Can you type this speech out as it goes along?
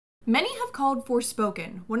Many have called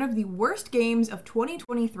Forspoken one of the worst games of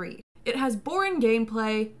 2023. It has boring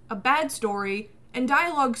gameplay, a bad story, and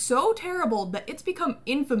dialogue so terrible that it's become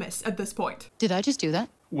infamous at this point. Did I just do that?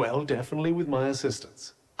 Well, definitely with my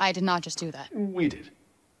assistance. I did not just do that. We did.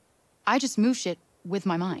 I just moved shit with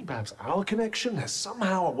my mind. Perhaps our connection has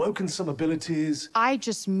somehow awoken some abilities. I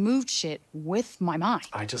just moved shit with my mind.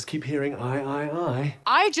 I just keep hearing I.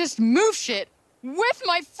 I just moved shit with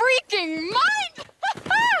my freaking mind!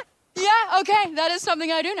 Yeah, okay, that is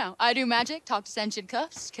something I do now. I do magic, talk to sentient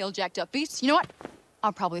cuffs, kill jacked up beasts. You know what?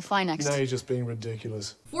 I'll probably fly next. Now you're just being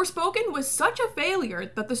ridiculous. Forspoken was such a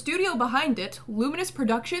failure that the studio behind it, Luminous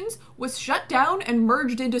Productions, was shut down and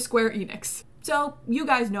merged into Square Enix. So, you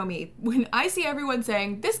guys know me. When I see everyone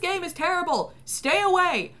saying, "This game is terrible, stay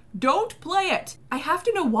away, don't play it," I have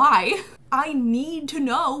to know why. I need to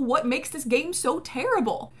know what makes this game so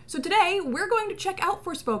terrible. So today, we're going to check out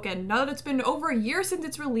Forspoken now that it's been over a year since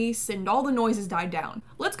its release and all the noise has died down.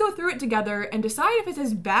 Let's go through it together and decide if it's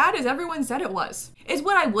as bad as everyone said it was. Is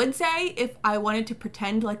what I would say if I wanted to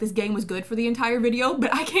pretend like this game was good for the entire video,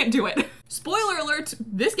 but I can't do it. Spoiler alert,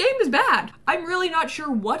 this game is bad. I'm really not sure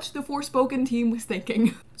what the Forspoken team was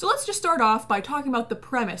thinking. So let's just start off by talking about the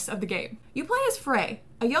premise of the game. You play as Frey,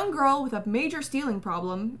 a young girl with a major stealing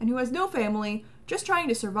problem and who has no family, just trying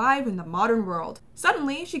to survive in the modern world.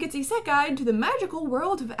 Suddenly, she gets isekai'd to the magical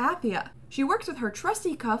world of Athia. She works with her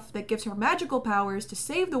trusty cuff that gives her magical powers to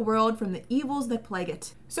save the world from the evils that plague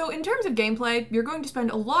it. So in terms of gameplay, you're going to spend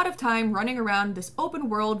a lot of time running around this open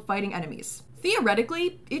world fighting enemies.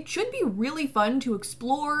 Theoretically, it should be really fun to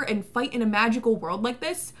explore and fight in a magical world like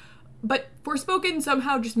this, but Forspoken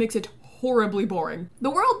somehow just makes it horribly boring.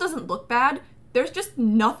 The world doesn't look bad, there's just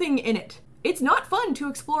nothing in it. It's not fun to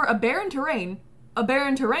explore a barren terrain, a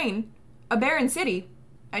barren city,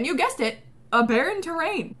 and you guessed it, a barren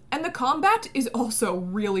terrain. And the combat is also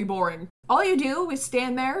really boring. All you do is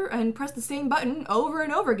stand there and press the same button over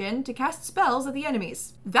and over again to cast spells at the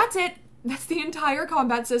enemies. That's it. That's the entire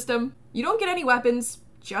combat system. You don't get any weapons,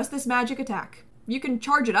 just this magic attack. You can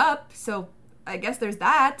charge it up, so I guess there's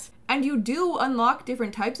that. And you do unlock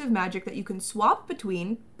different types of magic that you can swap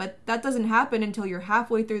between, but that doesn't happen until you're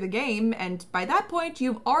halfway through the game, and by that point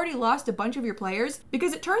you've already lost a bunch of your players,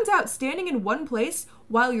 because it turns out standing in one place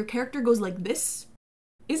while your character goes like this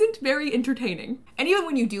isn't very entertaining. And even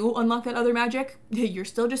when you do unlock that other magic, you're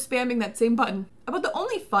still just spamming that same button. About the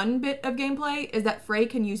only fun bit of gameplay is that Frey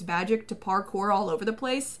can use magic to parkour all over the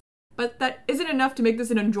place, but that isn't enough to make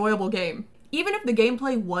this an enjoyable game. Even if the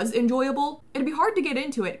gameplay was enjoyable, it'd be hard to get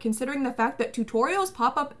into it considering the fact that tutorials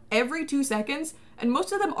pop up every 2 seconds and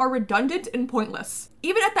most of them are redundant and pointless.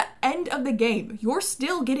 Even at the end of the game, you're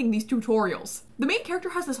still getting these tutorials. The main character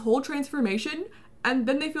has this whole transformation and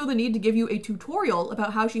then they feel the need to give you a tutorial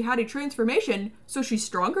about how she had a transformation so she's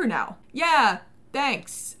stronger now. Yeah,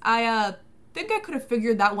 thanks. I think I could have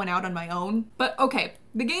figured that one out on my own. But okay,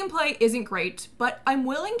 the gameplay isn't great, but I'm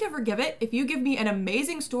willing to forgive it if you give me an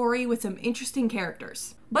amazing story with some interesting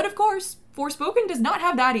characters. But of course, Forspoken does not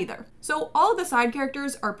have that either. So all of the side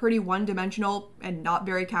characters are pretty one-dimensional and not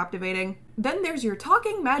very captivating. Then there's your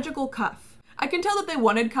talking magical Cuff. I can tell that they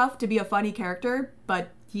wanted Cuff to be a funny character,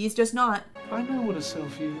 but he's just not. I know what a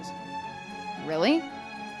selfie is. Really?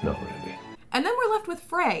 Not really. And then we're left with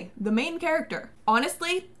Frey, the main character.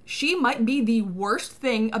 Honestly, she might be the worst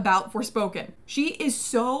thing about Forspoken. She is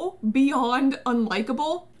so beyond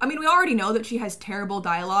unlikable. I mean, we already know that she has terrible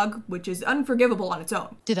dialogue, which is unforgivable on its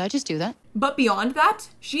own. Did I just do that? But beyond that,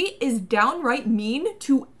 she is downright mean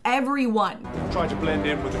to everyone. Try to blend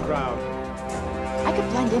in with the crowd. I could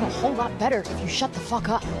blend in a whole lot better if you shut the fuck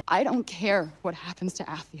up. I don't care what happens to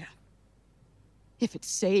Athia. If it's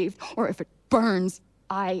saved or if it burns,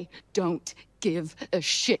 I don't give a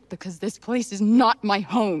shit because this place is not my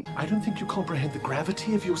home. I don't think you comprehend the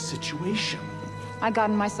gravity of your situation. I've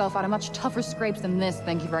gotten myself out of much tougher scrapes than this,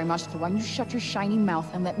 thank you very much. So why don't you shut your shiny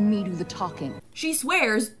mouth and let me do the talking? She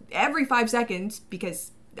swears every 5 seconds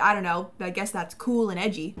because, I don't know, I guess that's cool and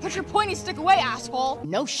edgy. Put your pointy stick away, asshole!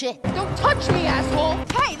 No shit. Don't touch me, asshole!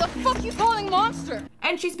 Hey, the fuck you calling monster?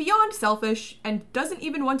 And she's beyond selfish and doesn't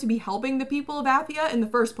even want to be helping the people of Athia in the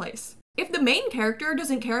first place. If the main character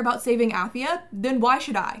doesn't care about saving Athia, then why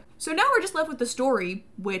should I? So now we're just left with the story,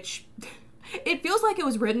 which it feels like it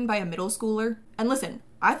was written by a middle schooler. And listen,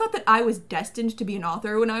 I thought that I was destined to be an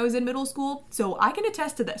author when I was in middle school, so I can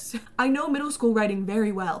attest to this. I know middle school writing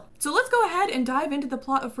very well. So let's go ahead and dive into the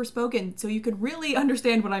plot of Forspoken so you could really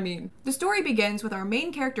understand what I mean. The story begins with our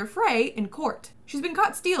main character Frey in court. She's been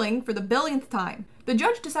caught stealing for the billionth time. The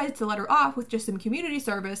judge decides to let her off with just some community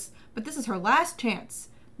service, but this is her last chance.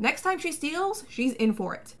 Next time she steals, she's in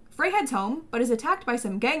for it. Frey heads home, but is attacked by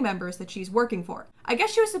some gang members that she's working for. I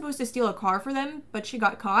guess she was supposed to steal a car for them, but she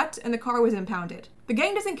got caught and the car was impounded. The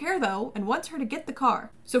gang doesn't care though and wants her to get the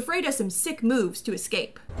car. So Frey does some sick moves to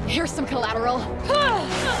escape. Here's some collateral.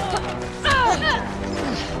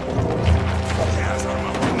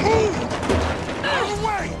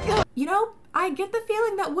 You know, I get the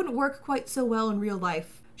feeling that wouldn't work quite so well in real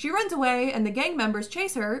life. She runs away and the gang members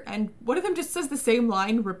chase her, and one of them just says the same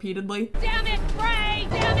line repeatedly. Damn it, Frey!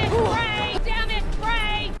 Damn it, Frey! Damn it,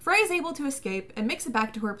 Frey! Frey is able to escape and makes it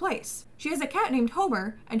back to her place. She has a cat named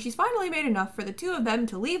Homer, and she's finally made enough for the two of them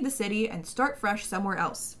to leave the city and start fresh somewhere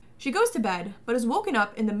else. She goes to bed, but is woken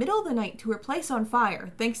up in the middle of the night to her place on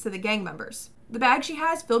fire thanks to the gang members. The bag she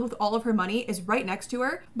has filled with all of her money is right next to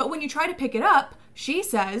her, but when you try to pick it up, she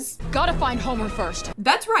says, "Gotta find Homer first."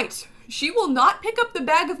 That's right. She will not pick up the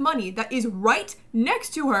bag of money that is right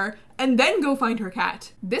next to her and then go find her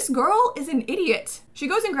cat. This girl is an idiot. She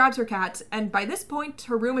goes and grabs her cat, and by this point,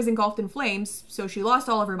 her room is engulfed in flames, so she lost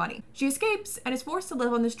all of her money. She escapes and is forced to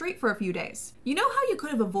live on the street for a few days. You know how you could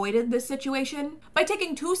have avoided this situation? By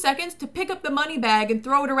taking 2 seconds to pick up the money bag and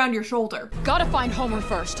throw it around your shoulder. Gotta find Homer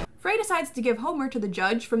first. Frey decides to give Homer to the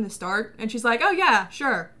judge from the start, and she's like, oh yeah,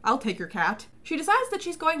 sure, I'll take your cat. She decides that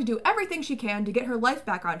she's going to do everything she can to get her life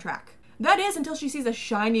back on track. That is until she sees a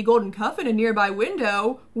shiny golden cuff in a nearby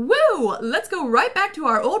window. Woo! Let's go right back to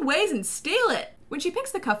our old ways and steal it! When she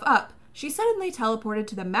picks the cuff up, she's suddenly teleported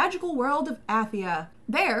to the magical world of Athia.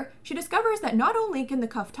 There, she discovers that not only can the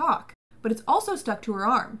cuff talk, but it's also stuck to her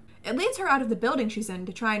arm. It leads her out of the building she's in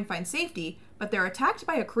to try and find safety, but they're attacked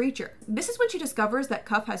by a creature. This is when she discovers that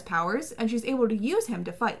Cuff has powers, and she's able to use him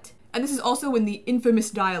to fight. And this is also when the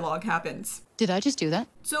infamous dialogue happens. Did I just do that?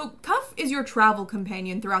 So Cuff is your travel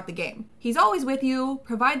companion throughout the game. He's always with you,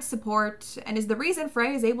 provides support, and is the reason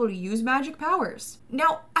Frey is able to use magic powers.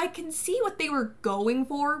 Now, I can see what they were going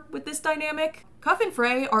for with this dynamic. Cuff and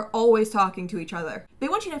Frey are always talking to each other. They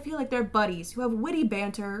want you to feel like they're buddies who have witty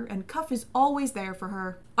banter, and Cuff is always there for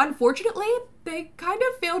her. Unfortunately, they kind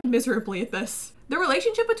of failed miserably at this. The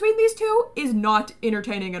relationship between these two is not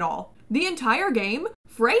entertaining at all. The entire game,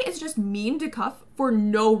 Frey is just mean to Cuff for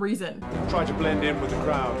no reason. Try to blend in with the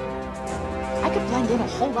crowd. I could blend in a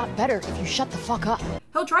whole lot better if you shut the fuck up.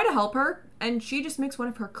 He'll try to help her, and she just makes one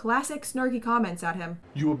of her classic snarky comments at him.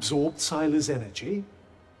 You absorbed Sila's energy.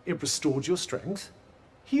 It restored your strength.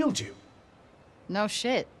 Healed you. No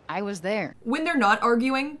shit, I was there. When they're not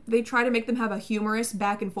arguing, they try to make them have a humorous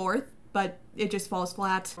back and forth, but it just falls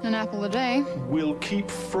flat. An apple a day. We'll keep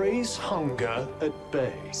Frey's hunger at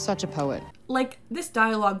bay. Such a poet. Like, this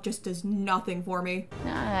dialogue just does nothing for me. I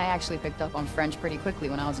actually picked up on French pretty quickly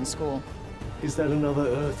when I was in school. Is that another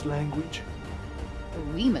Earth language?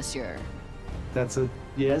 Oui, monsieur. That's a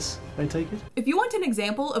yes, I take it? If you want an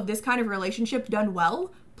example of this kind of relationship done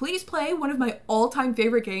well, please play one of my all-time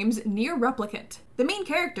favorite games, Nier Replicant. The main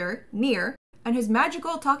character, Nier, and his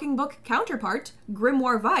magical talking book counterpart,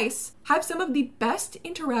 Grimoire Weiss, have some of the best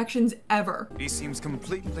interactions ever. He seems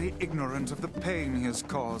completely ignorant of the pain he has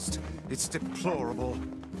caused. It's deplorable.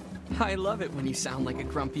 I love it when you sound like a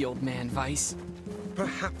grumpy old man, Weiss.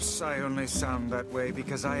 Perhaps I only sound that way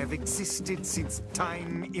because I have existed since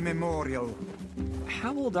time immemorial.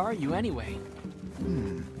 How old are you anyway?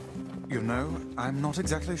 You know, I'm not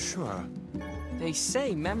exactly sure. They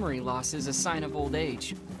say memory loss is a sign of old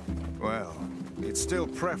age. Well, it's still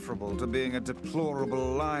preferable to being a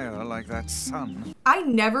deplorable liar like that son. I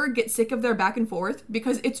never get sick of their back and forth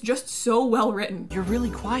because it's just so well written. You're really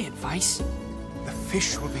quiet, Weiss. The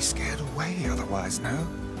fish will be scared away otherwise, no?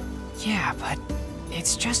 Yeah, but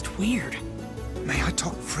it's just weird. May I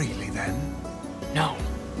talk freely then? No.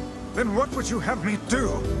 Then what would you have me do?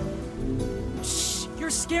 Shh, you're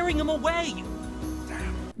scaring him away.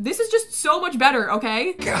 This is just so much better,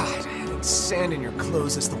 okay? God, having sand in your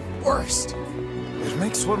clothes is the worst. It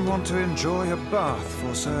makes one want to enjoy a bath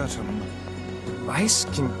for certain. Weiss,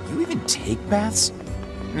 can you even take baths?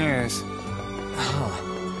 Yes.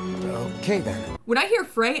 Okay then. When I hear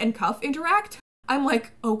Frey and Cuff interact, I'm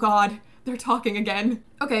like, oh god, they're talking again.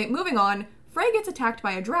 Okay, moving on. Frey gets attacked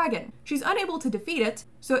by a dragon. She's unable to defeat it,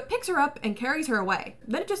 so it picks her up and carries her away.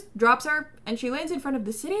 Then it just drops her, and she lands in front of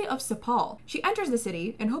the city of Sepal. She enters the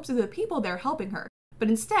city in hopes of the people there helping her, but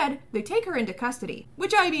instead, they take her into custody.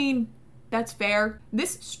 Which, I mean, that's fair.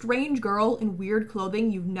 This strange girl in weird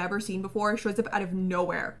clothing you've never seen before shows up out of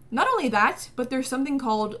nowhere. Not only that, but there's something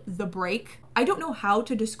called the break. I don't know how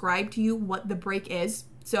to describe to you what the break is,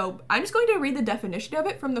 So I'm just going to read the definition of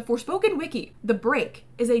it from the Forspoken wiki. The break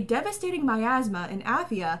is a devastating miasma in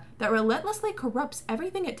Athia that relentlessly corrupts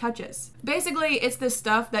everything it touches. Basically, it's this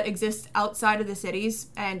stuff that exists outside of the cities,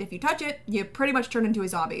 and if you touch it, you pretty much turn into a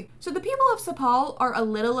zombie. So the people of Sepal are a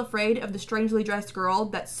little afraid of the strangely dressed girl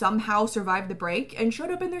that somehow survived the break and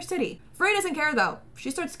showed up in their city. Frey doesn't care though.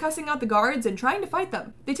 She starts cussing out the guards and trying to fight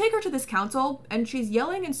them. They take her to this council, and she's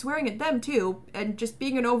yelling and swearing at them too, and just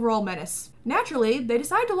being an overall menace. Naturally, they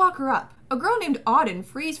decide to lock her up. A girl named Auden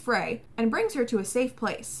frees Frey and brings her to a safe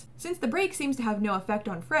place. Since the break seems to have no effect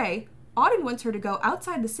on Frey, Auden wants her to go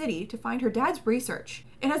outside the city to find her dad's research.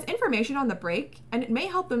 It has information on the break, and it may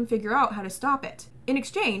help them figure out how to stop it. In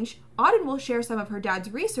exchange, Auden will share some of her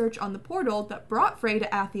dad's research on the portal that brought Frey to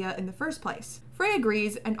Athia in the first place. Frey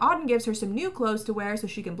agrees, and Auden gives her some new clothes to wear so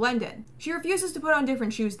she can blend in. She refuses to put on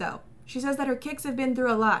different shoes though. She says that her kicks have been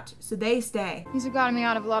through a lot, so they stay. These have gotten me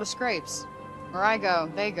out of a lot of scrapes. Where I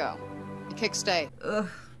go, they go. The kicks stay. Ugh.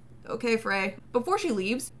 Okay, Frey. Before she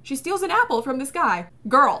leaves, she steals an apple from this guy.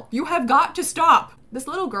 Girl, you have got to stop! This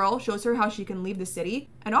little girl shows her how she can leave the city,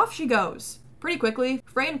 and off she goes. Pretty quickly,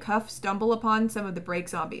 Frey and Cuff stumble upon some of the break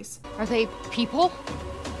zombies. Are they people?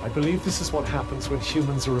 I believe this is what happens when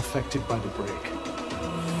humans are affected by the break.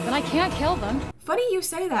 Then I can't kill them. Funny you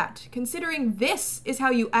say that, considering this is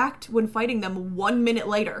how you act when fighting them 1 minute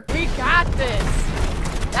later. We got this.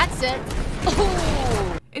 That's it.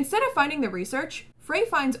 Instead of finding the research, Frey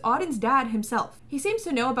finds Auden's dad himself. He seems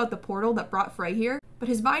to know about the portal that brought Frey here, but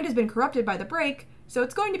his mind has been corrupted by the break, so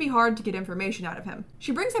it's going to be hard to get information out of him.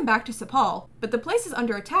 She brings him back to Sepal, but the place is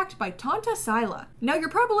under attack by Tanta Sila. Now you're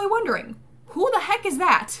probably wondering, who the heck is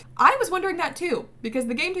that? I was wondering that too, because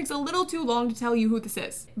the game takes a little too long to tell you who this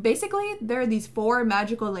is. Basically, there are these 4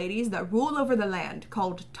 magical ladies that rule over the land,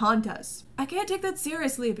 called Tantas. I can't take that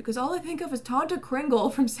seriously because all I think of is Tanta Kringle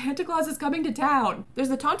from Santa Claus is Coming to Town. There's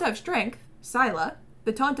the Tanta of Strength, Sila,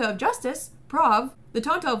 the Tanta of Justice, Prov, the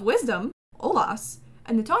Tanta of Wisdom, Olas,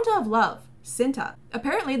 and the Tanta of Love, Cinta.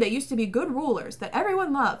 Apparently they used to be good rulers that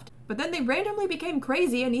everyone loved, but then they randomly became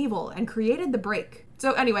crazy and evil and created the break.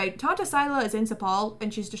 So anyway, Tanta Sila is in Sepal,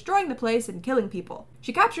 and she's destroying the place and killing people.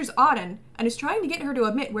 She captures Auden, and is trying to get her to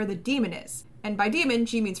admit where the demon is. And by demon,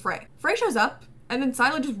 she means Frey. Frey shows up, and then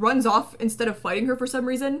Sila just runs off instead of fighting her for some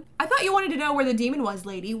reason. I thought you wanted to know where the demon was,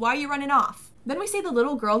 lady. Why are you running off? Then we see the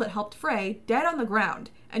little girl that helped Frey dead on the ground,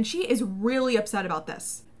 and she is really upset about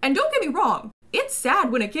this. And don't get me wrong, it's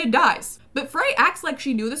sad when a kid dies, but Frey acts like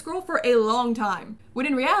she knew this girl for a long time, when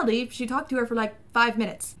in reality, she talked to her for like 5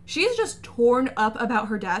 minutes. She is just torn up about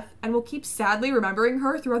her death and will keep sadly remembering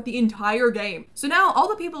her throughout the entire game. So now all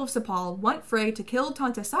the people of Sepal want Frey to kill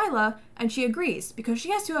Tanta Sila, and she agrees because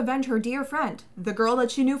she has to avenge her dear friend, the girl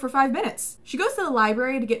that she knew for 5 minutes. She goes to the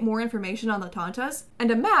library to get more information on the Tantas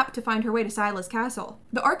and a map to find her way to Sila's castle.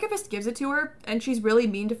 The archivist gives it to her, and she's really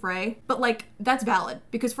mean to Frey, but like, that's valid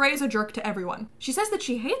because Frey is a jerk to everyone. She says that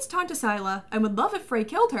she hates Tanta Sila and would love if Frey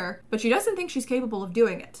killed her, but she doesn't think she's capable of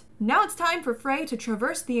doing it. Now it's time for Frey to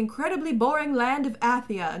traverse the incredibly boring land of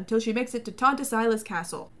Athia until she makes it to Tanta Sila's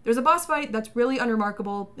castle. There's a boss fight that's really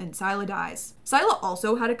unremarkable, and Sila dies. Sila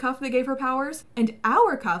also had a cuff that gave her powers, and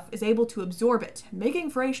our cuff is able to absorb it,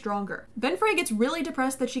 making Frey stronger. Then Frey gets really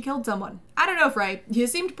depressed that she killed someone. I don't know, Frey, you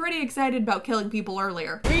seemed pretty excited about killing people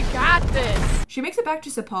earlier. We got this. She makes it back to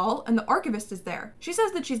Sepal, and the archivist is there. She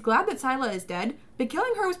says that she's glad that Sila is dead, but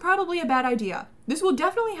killing her was probably a bad idea. This will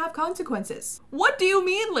definitely have consequences. What do you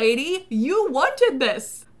mean, lady? You wanted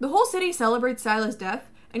this! The whole city celebrates Sila's death,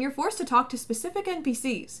 and you're forced to talk to specific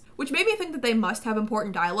NPCs, which made me think that they must have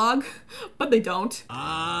important dialogue, but they don't.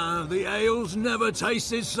 The ale's never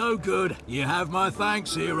tasted so good. You have my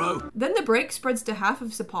thanks, hero. Then the break spreads to half of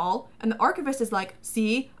Sepal, and the archivist is like,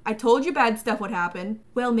 see, I told you bad stuff would happen.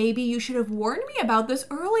 Well, maybe you should have warned me about this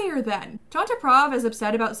earlier then. Tanta Prov is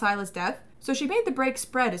upset about Sila's death, so she made the break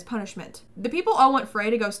spread as punishment. The people all want Frey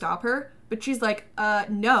to go stop her, but she's like,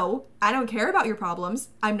 no, I don't care about your problems.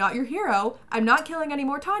 I'm not your hero. I'm not killing any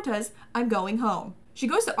more Tantas. I'm going home. She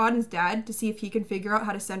goes to Auden's dad to see if he can figure out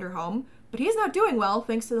how to send her home, but he's not doing well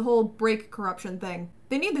thanks to the whole break corruption thing.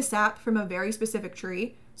 They need the sap from a very specific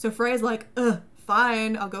tree, so Frey is like,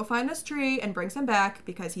 fine, I'll go find this tree and bring some back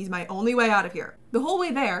because he's my only way out of here. The whole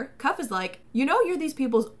way there, Cuff is like, you know you're these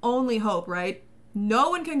people's only hope, right? No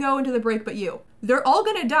one can go into the break but you. They're all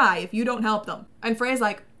gonna die if you don't help them. And Frey's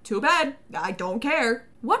like, too bad, I don't care.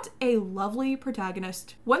 What a lovely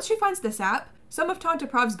protagonist. Once she finds the sap, some of Tanta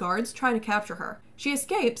Prav's guards try to capture her. She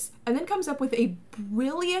escapes and then comes up with a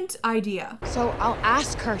brilliant idea. So I'll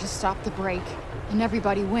ask her to stop the break, and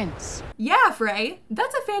everybody wins. Yeah, Frey,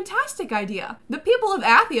 that's a fantastic idea. The people of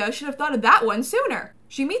Athia should have thought of that one sooner.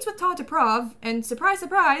 She meets with Tanta Prov, and surprise,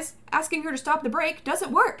 surprise, asking her to stop the break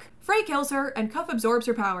doesn't work. Frey kills her, and Cuff absorbs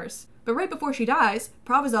her powers. But right before she dies,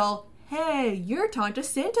 Prov is all, "Hey, you're Tanta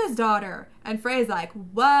Cinta's daughter." And Frey's like,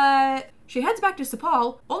 "What?" She heads back to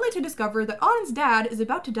Sepal, only to discover that Auden's dad is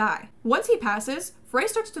about to die. Once he passes, Frey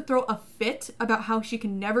starts to throw a fit about how she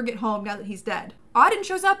can never get home now that he's dead. Auden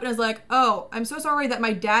shows up and is like, "Oh, I'm so sorry that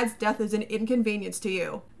my dad's death is an inconvenience to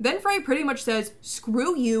you." Then Frey pretty much says,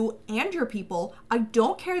 "Screw you and your people. I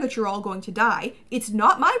don't care that you're all going to die. It's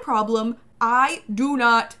not my problem. I do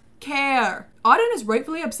not care." Auden is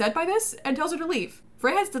rightfully upset by this and tells her to leave.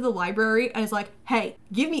 Frey heads to the library and is like, "Hey,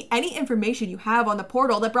 give me any information you have on the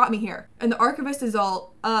portal that brought me here." And the archivist is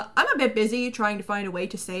all, "I'm a bit busy trying to find a way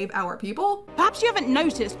to save our people." Perhaps you haven't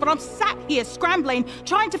noticed, but I'm sat here scrambling,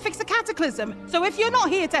 trying to fix a cataclysm. So if you're not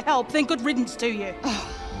here to help, then good riddance to you.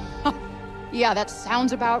 Yeah, that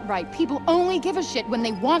sounds about right. People only give a shit when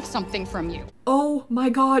they want something from you. Oh my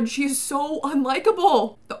god, she's so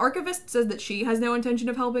unlikable! The archivist says that she has no intention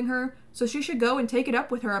of helping her, so she should go and take it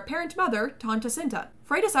up with her apparent mother, Tanta Cinta.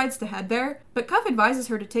 Frey decides to head there, but Cuff advises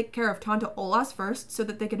her to take care of Tanta Olas first so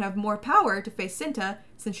that they can have more power to face Cinta,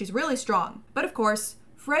 since she's really strong. But of course,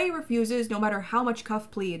 Frey refuses no matter how much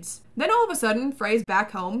Cuff pleads. Then all of a sudden, Frey's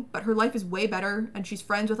back home, but her life is way better, and she's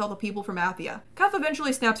friends with all the people from Athia. Cuff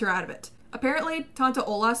eventually snaps her out of it. Apparently, Tanta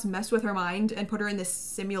Olas messed with her mind and put her in this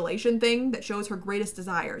simulation thing that shows her greatest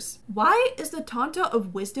desires. Why is the Tanta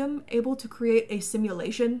of Wisdom able to create a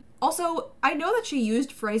simulation? Also, I know that she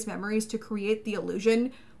used Frey's memories to create the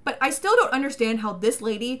illusion, but I still don't understand how this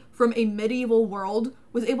lady from a medieval world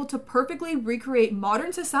was able to perfectly recreate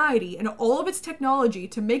modern society and all of its technology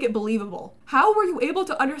to make it believable. How were you able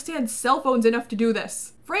to understand cell phones enough to do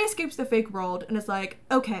this? Frey escapes the fake world and is like,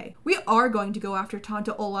 "Okay, we are going to go after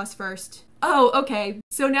Tanta Olas first." "Oh, okay,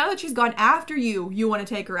 so now that she's gone after you, you want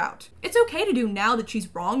to take her out." It's okay to do now that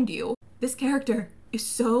she's wronged you. This character is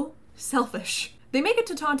so selfish. They make it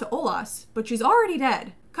to Tanta Olas, but she's already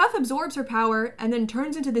dead. Cuff absorbs her power and then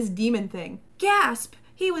turns into this demon thing. Gasp!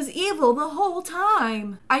 He was evil the whole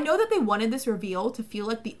time! I know that they wanted this reveal to feel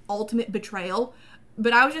like the ultimate betrayal,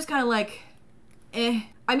 but I was just kind of like, eh.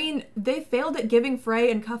 I mean, they failed at giving Frey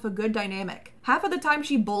and Cuff a good dynamic. Half of the time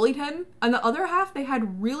she bullied him, and the other half they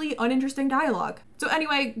had really uninteresting dialogue. So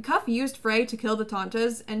anyway, Cuff used Frey to kill the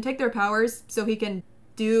Tantas and take their powers so he can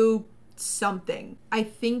do something. I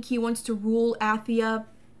think he wants to rule Athia,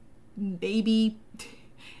 maybe.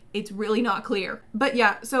 It's really not clear. But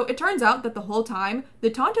yeah, so it turns out that the whole time, the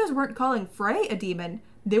Tantas weren't calling Frey a demon,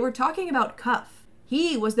 they were talking about Cuff.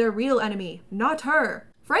 He was their real enemy, not her.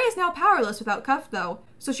 Frey is now powerless without Cuff though,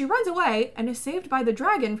 so she runs away and is saved by the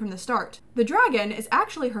dragon from the start. The dragon is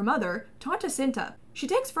actually her mother, Tanta Cinta. She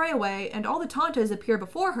takes Frey away and all the Tantas appear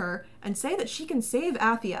before her and say that she can save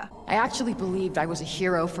Athia. I actually believed I was a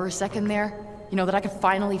hero for a second there. You know, that I could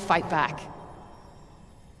finally fight back.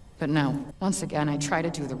 But no, once again I try to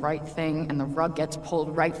do the right thing and the rug gets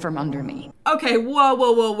pulled right from under me. Okay,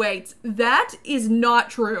 whoa, wait. That is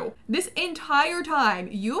not true. This entire time,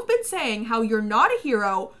 you've been saying how you're not a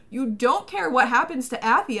hero, you don't care what happens to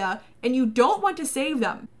Athia, and you don't want to save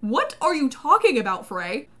them. What are you talking about,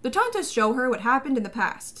 Frey? The Tantas show her what happened in the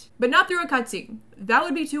past, but not through a cutscene. That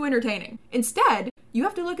would be too entertaining. Instead, you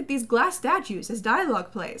have to look at these glass statues as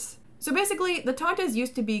dialogue plays. So basically, the Tantas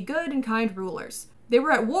used to be good and kind rulers. They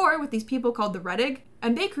were at war with these people called the Redig,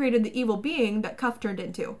 and they created the evil being that Cuff turned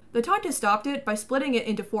into. The Tantas stopped it by splitting it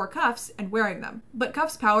into 4 Cuffs and wearing them. But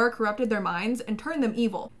Cuff's power corrupted their minds and turned them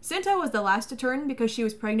evil. Cinta was the last to turn because she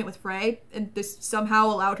was pregnant with Frey, and this somehow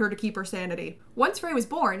allowed her to keep her sanity. Once Frey was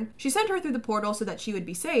born, she sent her through the portal so that she would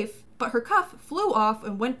be safe, but her Cuff flew off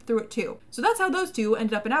and went through it too. So that's how those two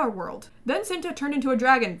ended up in our world. Then Cinta turned into a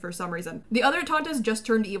dragon for some reason. The other Tantas just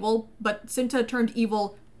turned evil, but Cinta turned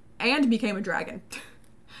evil and became a dragon.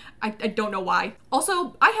 I don't know why.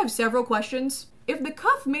 Also, I have several questions. If the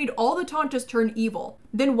Cuff made all the Tantas turn evil,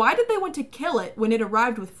 then why did they want to kill it when it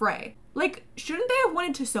arrived with Frey? Like, shouldn't they have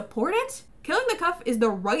wanted to support it? Killing the Cuff is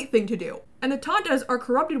the right thing to do. And the Tantas are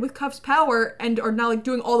corrupted with Cuff's power and are now like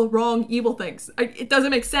doing all the wrong evil things. It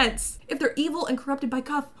doesn't make sense. If they're evil and corrupted by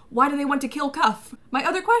Cuff, why do they want to kill Cuff? My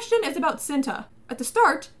other question is about Cinta. At the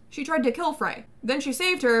start, she tried to kill Frey. Then she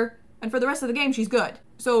saved her, and for the rest of the game she's good.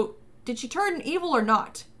 So, did she turn evil or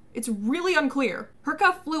not? It's really unclear. Her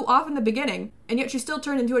Cuff flew off in the beginning, and yet she still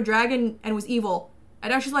turned into a dragon and was evil.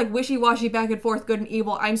 And now she's like wishy-washy back and forth, good and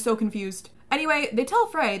evil. I'm so confused. Anyway, they tell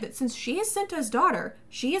Frey that since she is Cinta's daughter,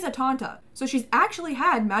 she is a Tanta. So she's actually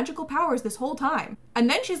had magical powers this whole time. And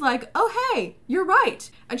then she's like, oh hey, you're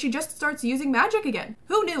right. And she just starts using magic again.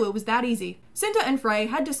 Who knew it was that easy? Cinta and Frey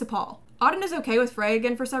head to Sepal. Auden is okay with Frey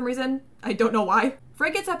again for some reason. I don't know why. Frey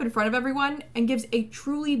gets up in front of everyone and gives a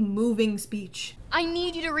truly moving speech. I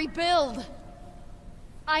need you to rebuild.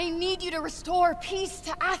 I need you to restore peace to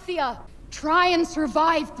Athia. Try and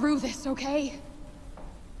survive through this, okay?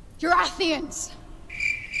 You're Athians.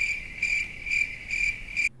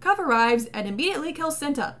 Cuff arrives and immediately kills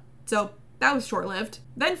Cinta, so that was short-lived.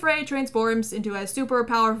 Then Frey transforms into a super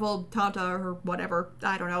powerful Tanta or whatever.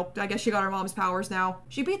 I don't know. I guess she got her mom's powers now.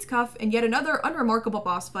 She beats Cuff in yet another unremarkable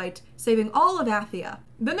boss fight, saving all of Athia.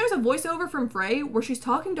 Then there's a voiceover from Frey where she's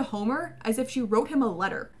talking to Homer as if she wrote him a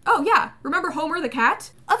letter. Oh yeah, remember Homer the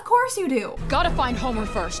cat? Of course you do! Gotta find Homer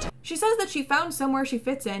first. She says that she found somewhere she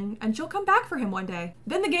fits in and she'll come back for him one day.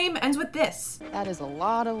 Then the game ends with this. That is a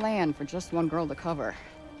lot of land for just one girl to cover.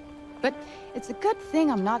 But it's a good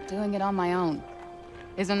thing I'm not doing it on my own.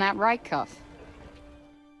 Isn't that right, Cuff?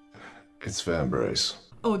 It's fan base.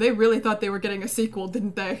 Oh, they really thought they were getting a sequel,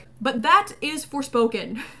 didn't they? But that is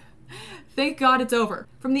Forspoken. Thank God it's over.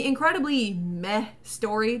 From the incredibly meh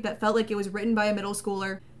story that felt like it was written by a middle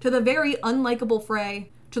schooler, to the very unlikable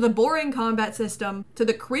Frey, to the boring combat system, to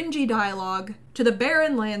the cringy dialogue, to the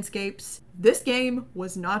barren landscapes, this game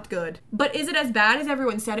was not good. But is it as bad as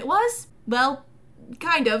everyone said it was? Well,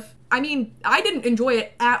 kind of. I mean, I didn't enjoy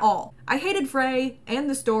it at all. I hated Frey and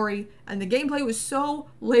the story, and the gameplay was so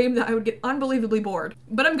lame that I would get unbelievably bored.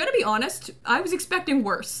 But I'm gonna be honest, I was expecting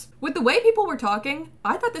worse. With the way people were talking,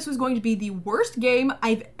 I thought this was going to be the worst game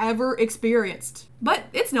I've ever experienced. But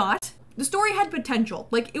it's not. The story had potential,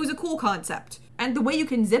 like it was a cool concept. And the way you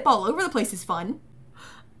can zip all over the place is fun.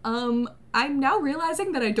 I'm now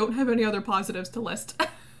realizing that I don't have any other positives to list.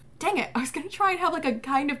 Dang it, I was gonna try and have like a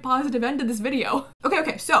kind of positive end to this video.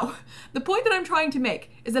 Okay, so the point that I'm trying to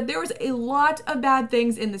make is that there was a lot of bad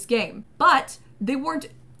things in this game, but they weren't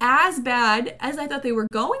as bad as I thought they were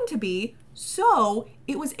going to be, so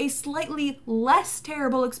it was a slightly less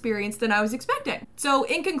terrible experience than I was expecting. So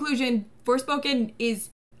in conclusion, Forspoken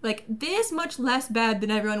is like this much less bad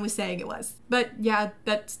than everyone was saying it was. But yeah,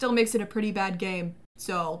 that still makes it a pretty bad game,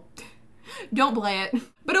 so don't play it.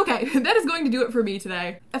 But okay, that is going to do it for me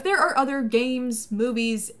today. If there are other games,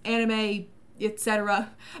 movies, anime,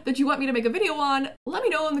 etc. that you want me to make a video on, let me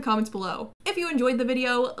know in the comments below. If you enjoyed the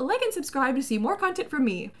video, like and subscribe to see more content from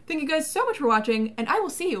me. Thank you guys so much for watching, and I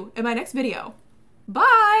will see you in my next video.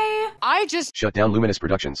 Bye! I just shut down Luminous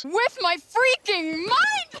Productions with my freaking